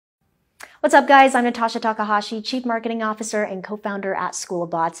What's up, guys? I'm Natasha Takahashi, Chief Marketing Officer and co-founder at School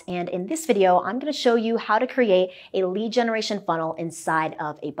of Bots. And in this video, I'm going to show you how to create a lead generation funnel inside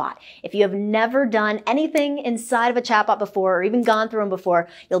of a bot. If you have never done anything inside of a chatbot before or even gone through them before,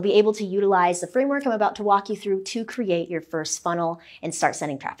 you'll be able to utilize the framework I'm about to walk you through to create your first funnel and start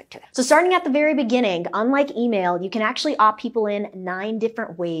sending traffic to it. So starting at the very beginning, unlike email, you can actually opt people in 9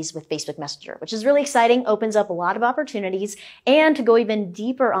 different ways with Facebook Messenger, which is really exciting, opens up a lot of opportunities. And to go even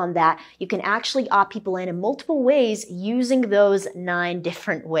deeper on that, you can actually opt people in multiple ways using those 9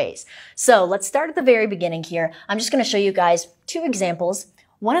 different ways. So let's start at the very beginning here. I'm just going to show you guys 2 examples.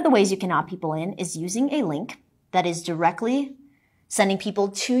 One of the ways you can opt people in is using a link that is directly sending people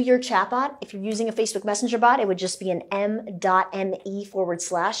to your chatbot. If you're using a Facebook Messenger bot, it would just be an m.me/URL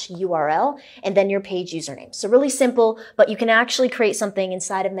and then your page username. So really simple, but you can actually create something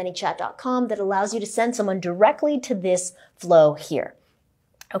inside of ManyChat.com that allows you to send someone directly to this flow here.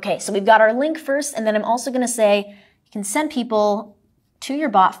 Okay, so we've got our link first, and then I'm also going to say you can send people to your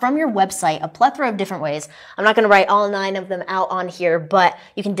bot from your website a plethora of different ways. I'm not going to write all 9 of them out on here, but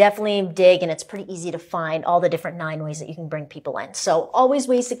you can definitely dig, and it's pretty easy to find all the different 9 ways that you can bring people in. So always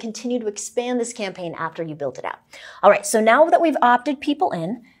ways to continue to expand this campaign after you build it out. All right, so now that we've opted people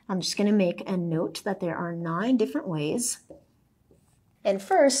in, I'm just going to make a note that there are 9 different ways. And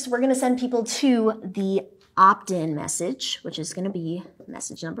first, we're going to send people to the opt-in message, which is going to be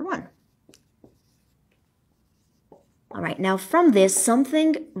message number 1. All right, now from this,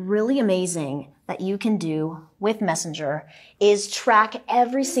 something really amazing that you can do with Messenger is track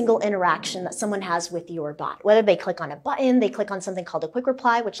every single interaction that someone has with your bot. Whether they click on a button, they click on something called a quick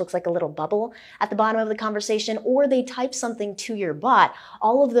reply, which looks like a little bubble at the bottom of the conversation, or they type something to your bot,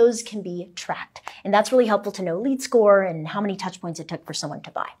 all of those can be tracked. And that's really helpful to know lead score and how many touch points it took for someone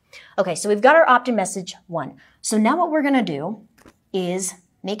to buy. Okay, so we've got our opt-in message 1. So now what we're gonna do is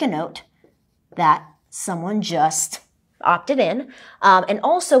make a note that someone just opted in. And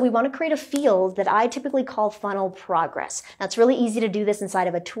also we want to create a field that I typically call funnel progress. Now it's really easy to do this inside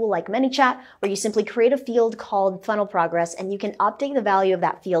of a tool like ManyChat, where you simply create a field called funnel progress, and you can update the value of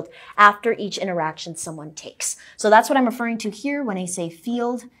that field after each interaction someone takes. So that's what I'm referring to here when I say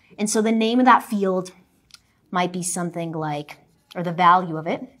field. And so the name of that field might be something like, or the value of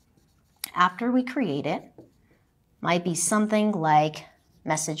it after we create it might be something like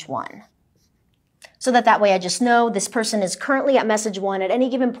message 1. So that way I just know this person is currently at message 1 at any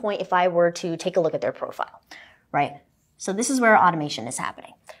given point if I were to take a look at their profile, right? So this is where our automation is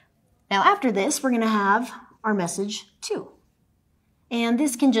happening. Now after this, we're going to have our message 2. And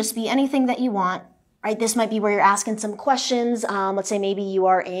this can just be anything that you want, right? This might be where you're asking some questions. Let's say maybe you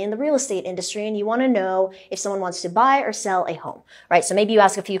are in the real estate industry and you want to know if someone wants to buy or sell a home, right? So maybe you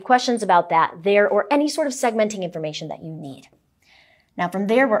ask a few questions about that there, or any sort of segmenting information that you need. Now from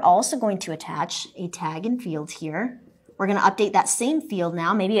there, we're also going to attach a tag and field here. We're going to update that same field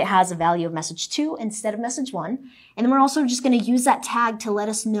now. Maybe it has a value of message 2 instead of message 1. And then we're also just going to use that tag to let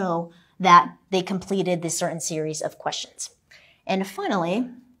us know that they completed this certain series of questions. And finally,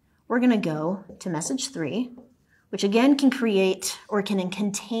 we're going to go to message 3, which again can create or can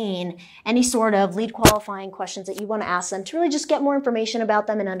contain any sort of lead qualifying questions that you want to ask them to really just get more information about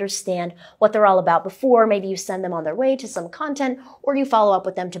them and understand what they're all about before maybe you send them on their way to some content, or you follow up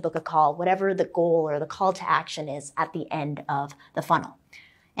with them to book a call, whatever the goal or the call to action is at the end of the funnel.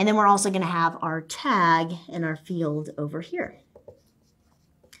 And then we're also going to have our tag and our field over here.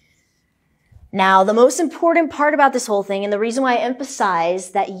 Now, the most important part about this whole thing, and the reason why I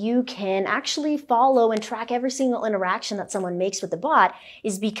emphasize that you can actually follow and track every single interaction that someone makes with the bot,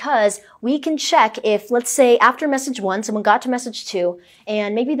 is because we can check if, let's say, after message 1, someone got to message 2,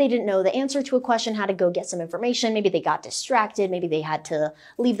 and maybe they didn't know the answer to a question, had to go get some information, maybe they got distracted, maybe they had to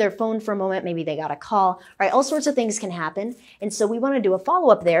leave their phone for a moment, maybe they got a call, right? All sorts of things can happen. And so we want to do a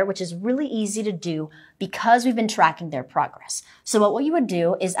follow-up there, which is really easy to do because we've been tracking their progress. So what you would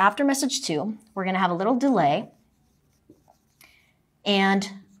do is after message 2, we're going to have a little delay. And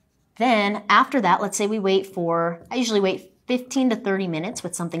then after that, let's say we wait for, I usually wait 15 to 30 minutes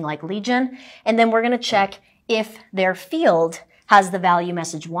with something like lead gen. And then we're going to check if their field has the value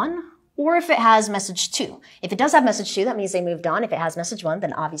message 1 or if it has message 2. If it does have message 2, that means they moved on. If it has message 1,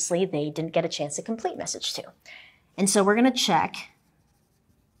 then obviously they didn't get a chance to complete message 2. And so we're going to check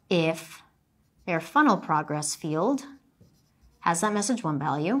if their funnel progress field has that message 1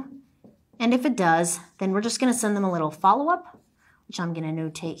 value. And if it does, then we're just going to send them a little follow-up, which I'm going to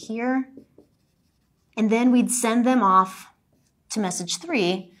notate here. And then we'd send them off to message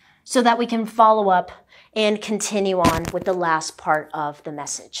 3 so that we can follow up and continue on with the last part of the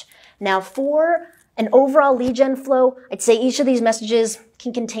message. Now for an overall lead gen flow, I'd say each of these messages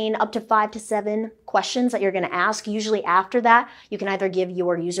can contain up to 5 to 7 questions that you're going to ask. Usually after that, you can either give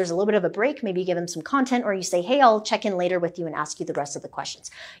your users a little bit of a break, maybe give them some content, or you say, hey, I'll check in later with you and ask you the rest of the questions.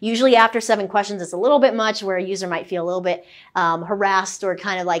 Usually after 7 questions, it's a little bit much where a user might feel a little bit harassed or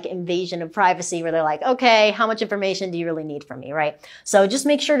kind of like invasion of privacy where they're like, okay, how much information do you really need from me, right? So just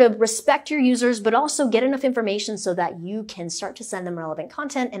make sure to respect your users, but also get enough information so that you can start to send them relevant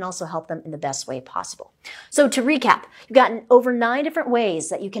content and also help them in the best way possible. So to recap, you've got over 9 different ways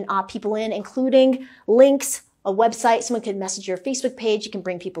that you can opt people in, including links, a website. Someone could message your Facebook page. You can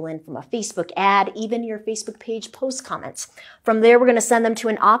bring people in from a Facebook ad, even your Facebook page post comments. From there, we're going to send them to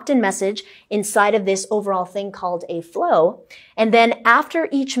an opt-in message inside of this overall thing called a flow. And then after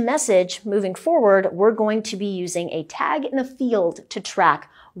each message, moving forward, we're going to be using a tag in a field to track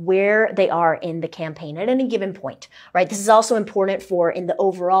where they are in the campaign at any given point, right? This is also important for in the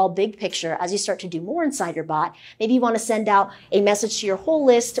overall big picture as you start to do more inside your bot. Maybe you want to send out a message to your whole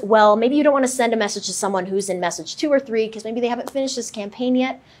list. Well, maybe you don't want to send a message to someone who's in message 2 or 3 because maybe they haven't finished this campaign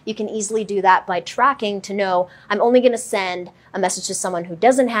yet. You can easily do that by tracking to know I'm only going to send a message to someone who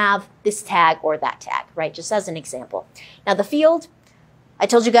doesn't have this tag or that tag, right? Just as an example. Now the field, I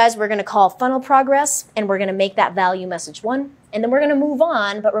told you guys we're going to call funnel progress, and we're going to make that value message 1, and then we're going to move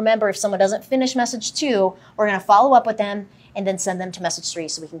on. But remember, if someone doesn't finish message 2, we're going to follow up with them and then send them to message 3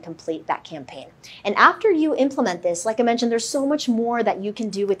 so we can complete that campaign. And after you implement this, like I mentioned, there's so much more that you can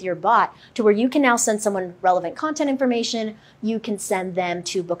do with your bot to where you can now send someone relevant content information. You can send them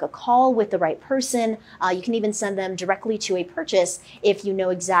to book a call with the right person. You can even send them directly to a purchase if you know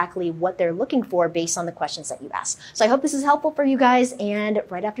exactly what they're looking for based on the questions that you ask. So I hope this is helpful for you guys. And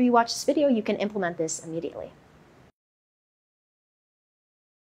right after you watch this video, you can implement this immediately.